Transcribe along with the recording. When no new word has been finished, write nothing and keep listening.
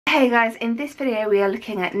Hey guys, in this video we are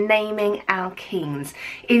looking at naming alkenes.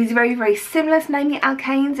 It is very similar to naming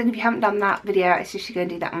alkanes, and if you haven't done that video I suggest you go and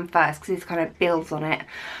do that one first because this kind of builds on it.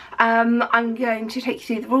 I'm going to take you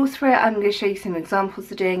through the rules for it. I'm going to show you some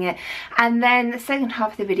examples of doing it, and then the second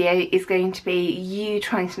half of the video is going to be you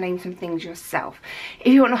trying to name some things yourself.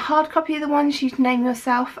 If you want a hard copy of the ones you can name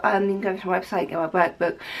yourself, you can go to my website, get my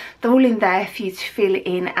workbook. They're all in there for you to fill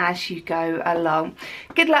in as you go along.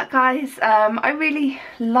 Good luck guys. I really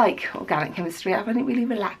like organic chemistry. I find it really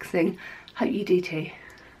relaxing. Hope you do too.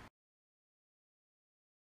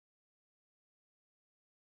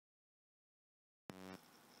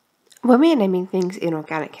 When we are naming things in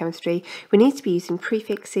organic chemistry, we need to be using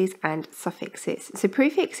prefixes and suffixes. So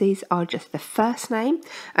prefixes are just the first name.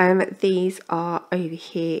 These are over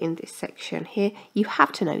here in this section here. You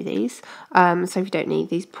have to know these. So if you don't need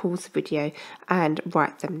these, pause the video and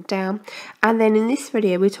write them down. And then in this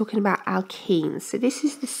video, we're talking about alkenes. So this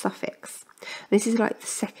is the suffix. This is like the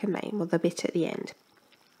second name or the bit at the end.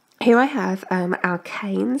 Here I have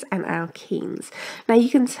alkanes and alkenes. Now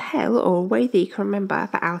you can tell, or a way that you can remember,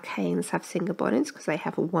 that alkanes have single bonds because they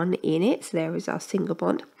have a 1 in it, so there is our single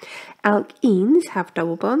bond. Alkenes have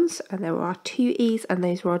double bonds, and there are 2 E's, and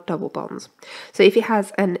those are double bonds. So if it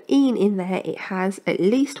has an ene in there, it has at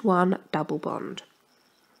least 1 double bond.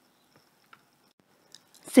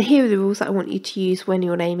 So here are the rules that I want you to use when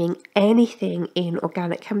you're naming anything in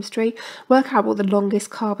organic chemistry. Work out what the longest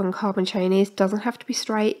carbon-carbon chain is. Doesn't have to be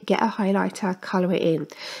straight. Get a highlighter, colour it in.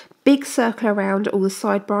 Big circle around all the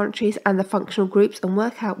side branches and the functional groups and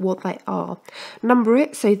work out what they are. Number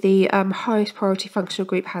it, so the highest priority functional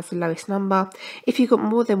group has the lowest number. If you've got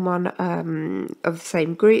more than one of the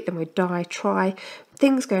same group, then we try.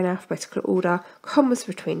 Things go in alphabetical order, commas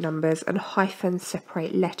between numbers, and hyphens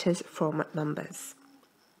separate letters from numbers.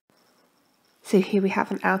 So here we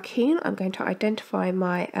have an alkene. I'm going to identify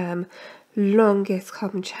my longest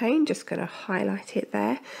carbon chain, just going to highlight it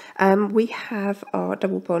there. We have our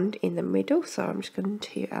double bond in the middle, so I'm just going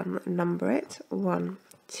to number it. 1,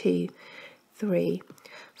 2, 3,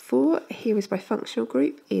 4. Here is my functional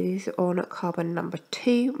group. It is on carbon number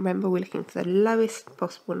 2. Remember, we're looking for the lowest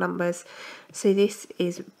possible numbers. So this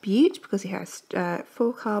is bute because it has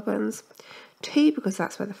 4 carbons, 2 because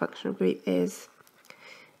that's where the functional group is,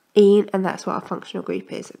 ene, and that's what our functional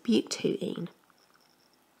group is, butene.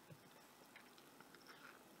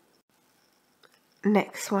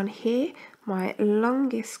 Next one here, my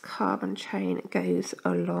longest carbon chain goes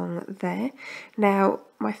along there. Now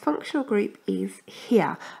my functional group is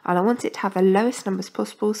here, and I want it to have the lowest numbers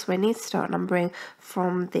possible, so I need to start numbering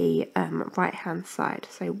from the right hand side.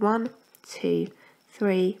 So 1, 2,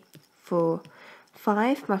 3, 4,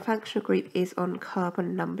 5. My functional group is on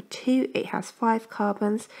carbon number 2. It has 5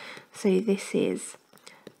 carbons, so this is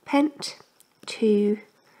pent 2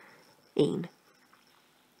 ene.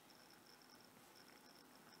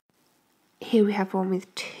 Here we have one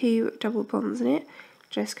with 2 double bonds in it.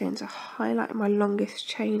 Just going to highlight my longest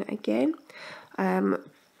chain again.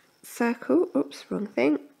 Circle, oops, wrong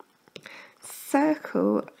thing.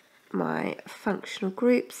 Circle my functional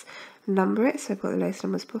groups, number it, so I've got the lowest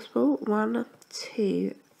numbers possible. 1,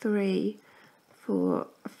 2, 3, 4,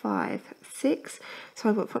 5, 6. So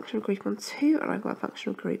I've got a functional group on 2 and I've got a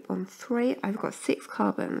functional group on 3. I've got 6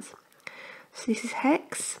 carbons. So this is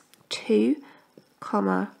hex 2,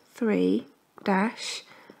 3 dash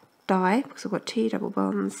di, because I've got 2 double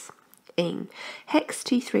bonds, ene. Hex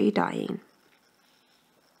 2, 3 diene.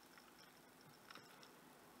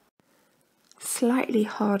 Slightly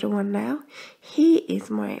harder one now. Here is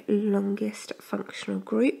my longest functional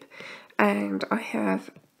group, and I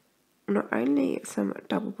have not only some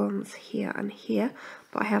double bonds here and here,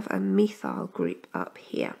 but I have a methyl group up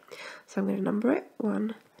here. So I'm going to number it.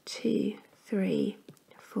 1, 2, 3,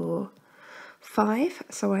 4, 5.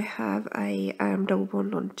 So I have a double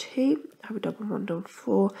bond on 2, I have a double bond on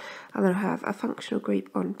 4, I'm going to have a functional group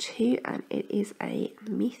on 2, and it is a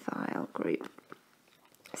methyl group.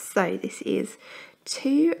 So this is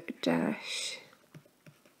 2 dash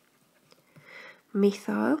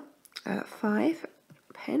methyl 5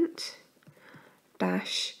 pent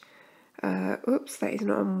dash oops, that is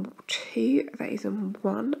not on 2, that is on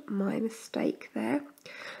 1, my mistake there.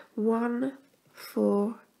 1,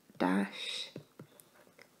 4 dash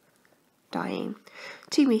diene.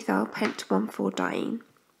 2 methyl pent 1, 4 diene.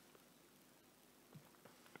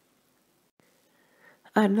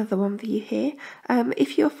 Another one for you here.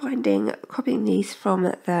 If you're finding copying these from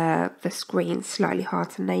the screen slightly hard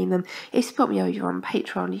to name them, if you put me over on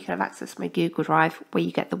Patreon, you can have access to my Google Drive where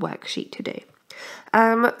you get the worksheet to do.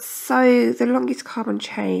 So the longest carbon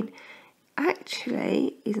chain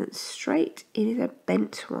actually isn't straight, it is a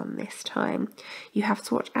bent one this time. You have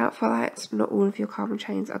to watch out for that. Not all of your carbon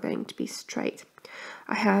chains are going to be straight.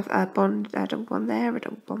 I have a double bond there, a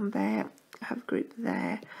double bond there, I have a group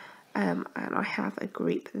there, and I have a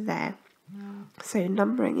group there. So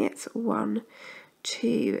numbering it's 1,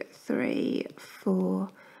 2, 3, 4,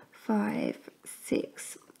 5,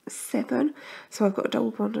 6, 7. So I've got a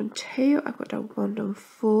double bond on 2, I've got a double bond on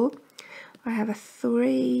 4, I have a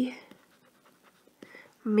 3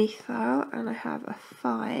 methyl, and I have a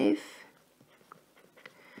 5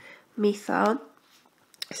 methyl.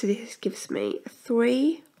 So this gives me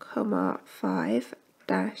 3, 5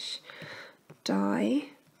 dash di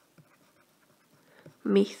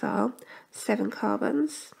methyl, 7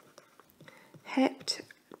 carbons, PhET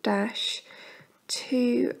dash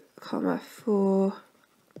 2, 4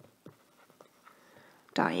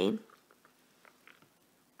 diene.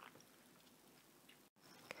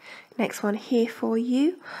 Next one here for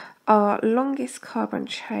you. Our longest carbon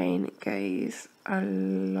chain goes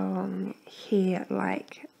along here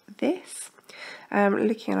like this.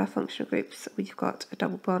 Looking at our functional groups, we've got a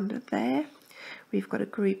double bond there, we've got a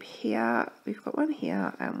group here, we've got one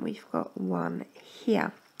here, and we've got one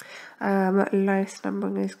here. Lowest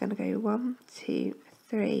numbering is going to go 1, 2,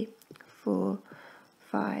 3, 4,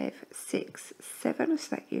 5, 6, 7.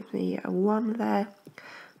 So that gives me a 1 there,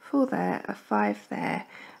 4 there, a 5 there,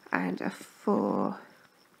 and a 4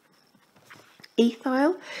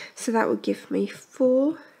 ethyl. So that would give me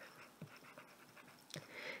 4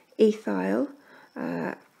 ethyl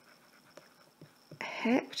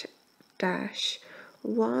PhET dash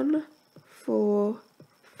 1, 4,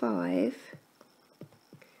 5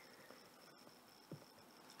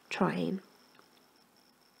 triene.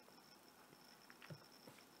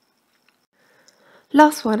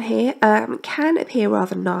 Last one here can appear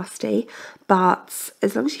rather nasty, but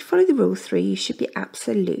as long as you follow the rules through, you should be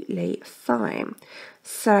absolutely fine.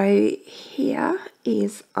 So here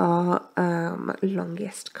is our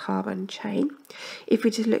longest carbon chain. If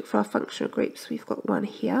we just look for our functional groups, we've got one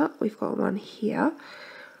here, we've got one here,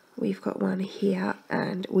 we've got one here,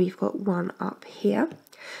 and we've got one up here.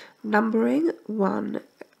 Numbering 1,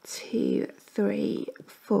 2, 3,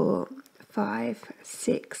 4, 5,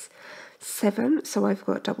 6, 7. So I've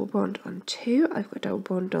got a double bond on 2, I've got a double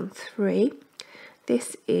bond on 3.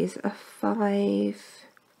 This is a 5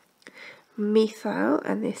 methyl,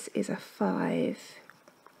 and this is a 5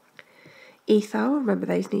 ethyl. Remember,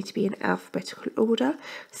 those need to be in alphabetical order.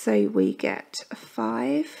 So we get a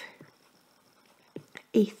 5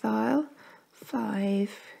 ethyl,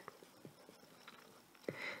 5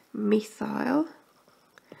 methyl,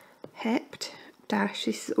 PhET dash,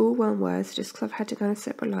 this is all one word, so just because I've had to go on a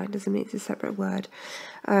separate line doesn't mean it's a separate word.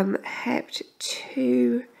 PhET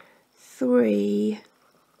 2, 3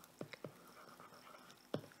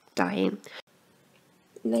 diene.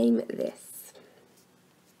 Name this.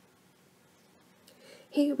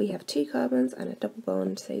 Here we have 2 carbons and a double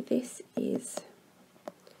bond, so this is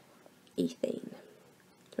ethene.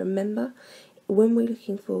 Remember, when we're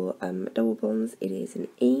looking for double bonds, it is an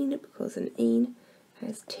ene, because an ene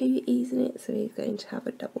has 2 e's in it, so it's going to have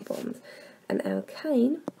a double bond. An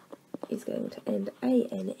alkane is going to end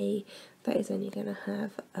ane, that is only going to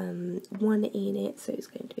have 1 e in it, so it's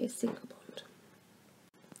going to be a single bond.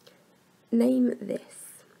 Name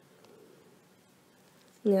this.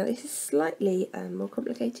 Now this is slightly more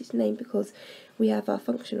complicated to name because we have our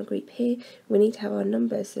functional group here. We need to have our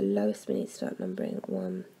numbers, the lowest we need to start numbering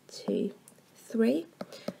 1, 2, 3.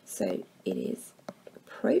 So it is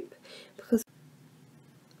prop, because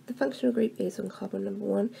the functional group is on carbon number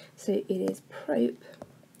 1, so it is prop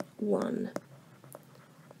 1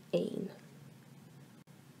 ene.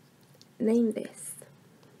 Name this.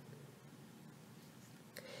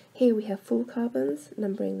 Here we have 4 carbons,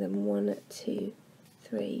 numbering them 1, 2,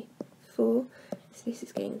 3, 4. So this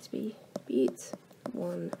is going to be but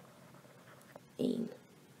 1 ene.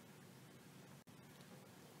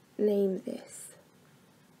 Name this.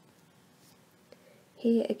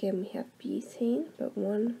 Here again we have butene, but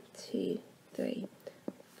 1, 2, 3,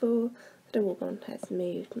 4. The double bond has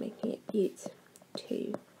moved, making it but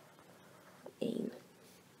 2 ene.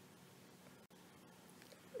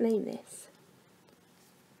 Name this.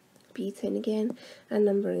 Butane again, and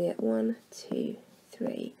numbering it 1, 2,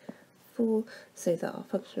 3, 4, so that our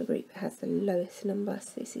functional group has the lowest number,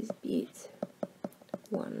 so this is but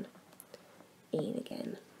 1 ene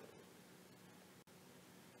again.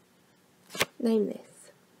 Name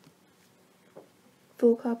this.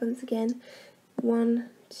 4 carbons again, 1,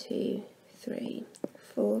 2, 3,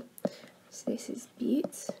 4, so this is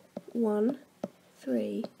but 1,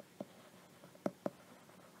 3,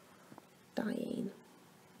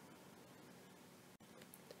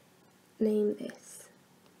 name this.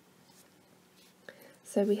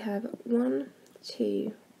 So we have 1,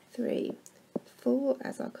 2, 3, 4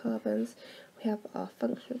 as our carbons. We have our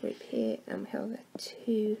functional group here, and we have a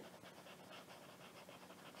 2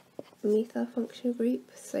 methyl functional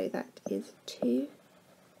group, so that is 2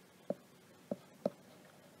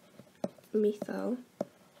 methyl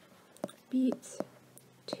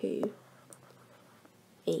butene.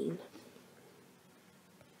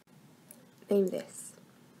 Name this.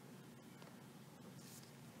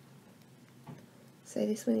 So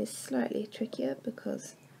this one is slightly trickier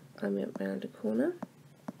because I went round a corner.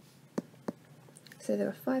 So there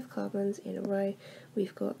are 5 carbons in a row.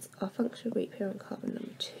 We've got our functional group here on carbon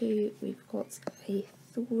number 2. We've got a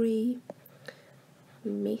 3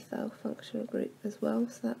 methyl functional group as well,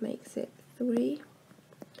 so that makes it 3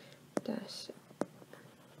 dash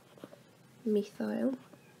methyl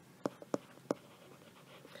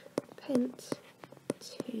pent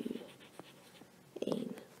 2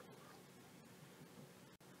 ene.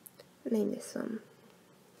 Name this one.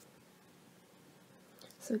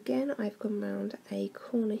 So again, I've gone round a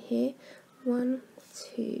corner here. 1,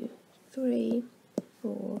 2, 3,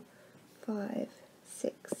 4, 5,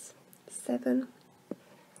 6, 7.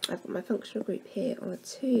 I've got my functional group here on a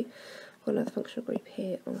 2. I've got another functional group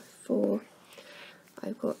here on a 4.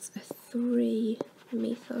 I've got a 3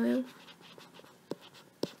 methyl.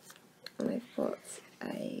 And I've got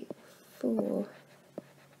a 4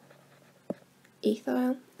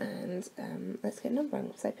 ethyl, and let's get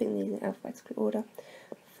numbering. So putting these in alphabetical order.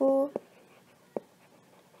 4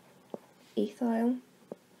 ethyl,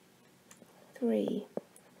 3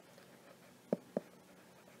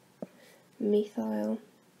 methyl,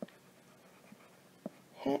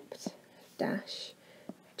 hept dash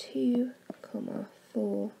 2,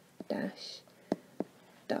 4 dash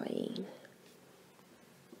diene.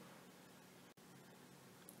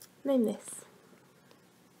 Name this.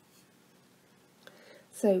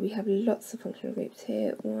 So we have lots of functional groups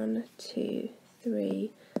here. 1, 2,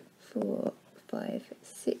 3, 4, 5,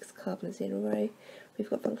 6 carbons in a row. We've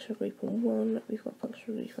got functional group on 1, we've got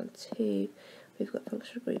functional group on 2, we've got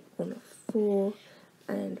functional group on 4,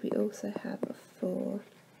 and we also have a 4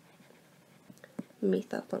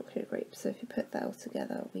 methyl functional group. So if you put that all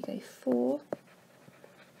together, we go 4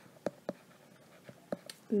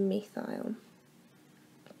 methyl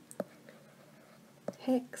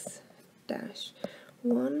hex dash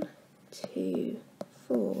 1, 2,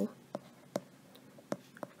 4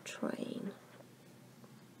 triene.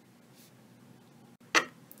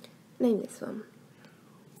 Name this one.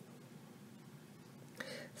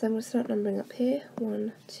 So I'm going to start numbering up here.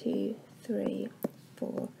 1, 2, 3,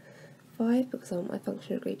 4, 5, because I want my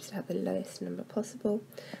functional groups to have the lowest number possible.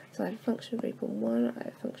 So I have a functional group on 1, I have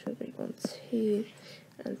a functional group on 2,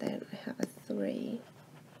 and then I have a 3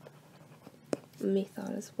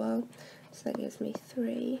 methyl as well. So that gives me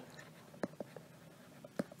 3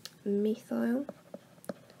 methyl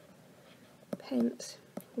pent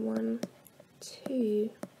 1, 2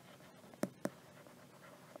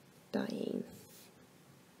 diene.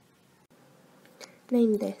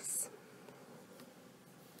 Name this.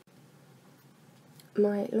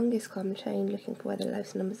 My longest carbon chain, looking for where the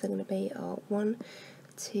lowest numbers are going to be, are 1,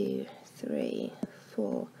 2, 3,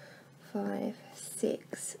 4, 5,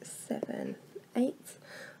 6, 7, 8.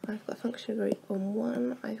 I've got a functional group on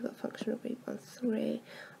 1, I've got a functional group on 3,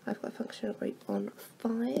 I've got a functional group on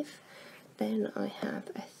 5, then I have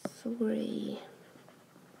a 3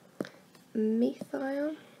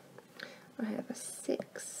 methyl, I have a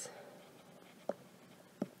 6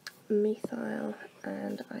 methyl,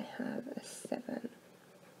 and I have a 7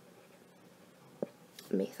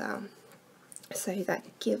 methyl. So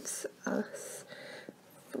that gives us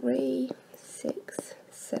 3, 6,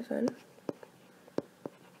 7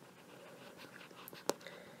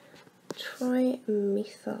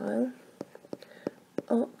 trimethyl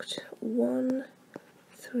oct 1,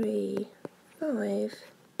 3, 5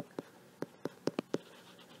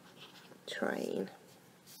 triene.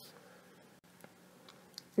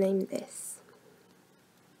 Name this.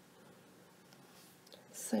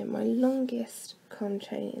 So my longest carbon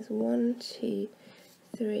chain is 1, 2,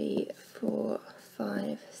 3, 4,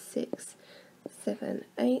 5, 6, 7,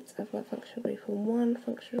 8. I've got a functional group on 1,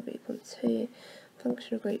 functional group on 2,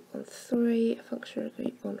 functional group on 3, functional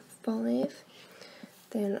group on 5.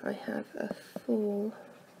 Then I have a 4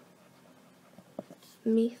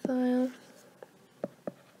 methyl,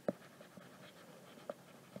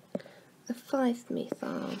 a 5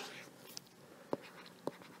 methyl,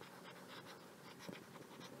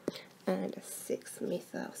 and a 6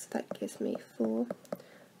 methyl. So that gives me 4,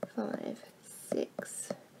 5, 6,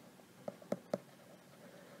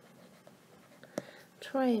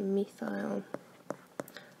 trimethyl,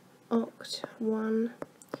 oct 1,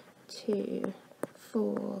 2,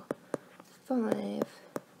 4, 5,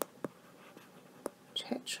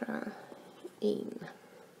 tetraene.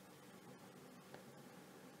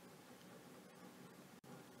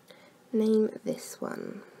 Name this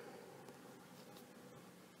one.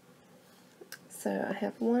 So I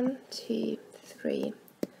have 1, 2, 3,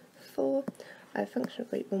 4. I have functional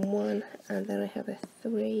group on 1, and then I have a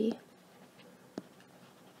 3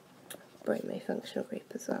 bromo functional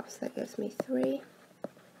group as well. So that gives me 3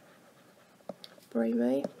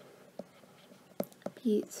 bromo,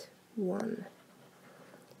 but 1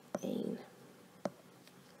 ane.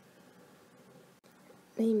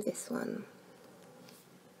 Name this one.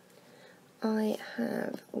 I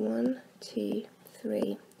have 1, 2,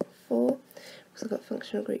 3, 4. Because I've got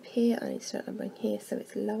functional group here, I need to start numbering here so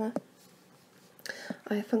it's lower.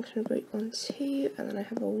 I have functional group on 2, and then I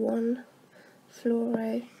have a 1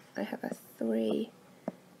 fluoro, I have a 3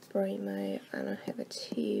 bromo, and I have a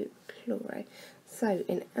 2 chloro. So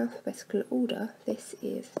in alphabetical order, this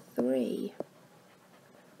is 3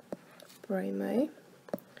 bromo,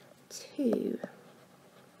 2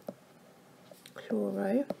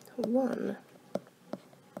 chloro, 1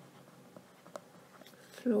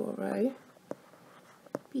 fluoro,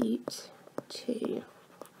 but 2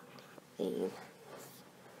 ene.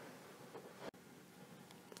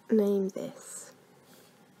 Name this.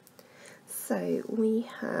 So we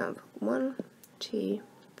have 1, 2,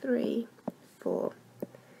 3, 4,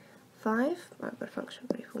 5. I've got a functional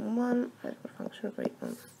group on 1, I've got a functional group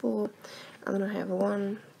on 4, and then I have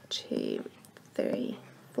 1, 2, 3,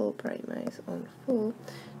 4 bromos on 4,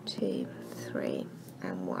 2, 3,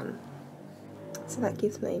 and 1. So that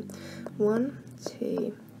gives me 1,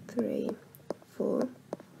 2, 3, 4,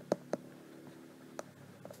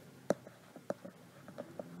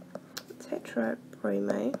 tetra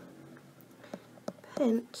bromo,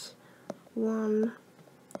 pent 1,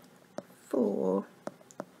 4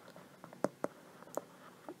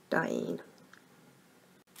 diene.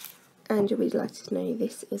 And you'll be delighted to know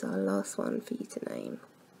this is our last one for you to name.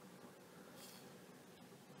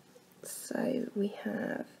 So we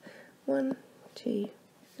have 1, 2,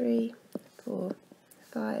 3, 4,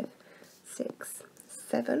 5, 6,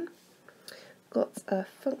 7. Got a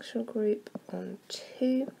functional group on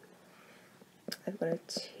 2. I've got a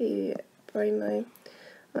 2 bromo.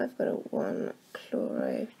 I've got a 1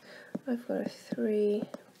 chloro. I've got a 3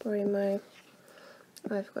 bromo.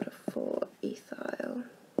 I've got a 4 ethyl.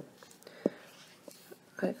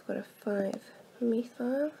 I've got a 5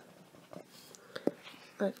 methyl.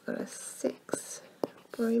 I've got a 6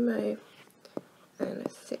 bromo and a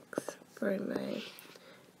 6 bromo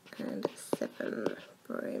and 7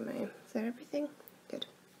 bromo. Is that everything? Good.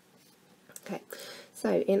 Okay,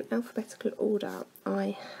 so in alphabetical order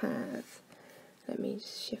I have, let me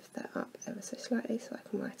just shift that up ever so slightly so I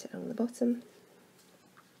can write it on the bottom.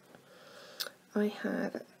 I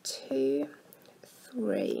have 2,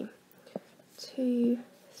 3, 2,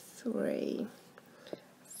 3,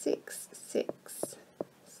 6, 6,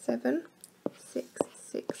 7, 6,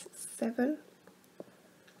 6, 7,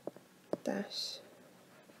 dash,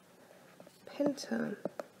 penta,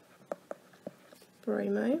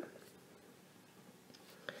 bromo,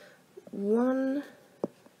 1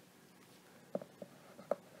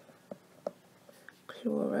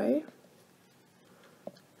 chloro,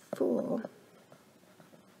 4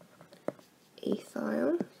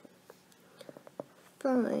 ethyl,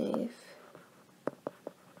 5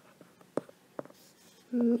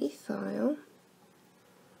 methyl,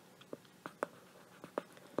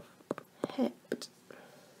 hept,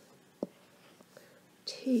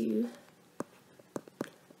 2,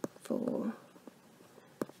 4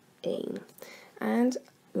 ene. And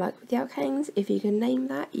like with the alkanes, if you can name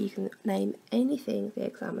that, you can name anything the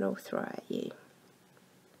examiner will throw at you.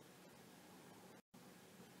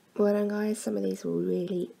 Well done guys, some of these were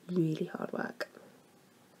really, really hard work.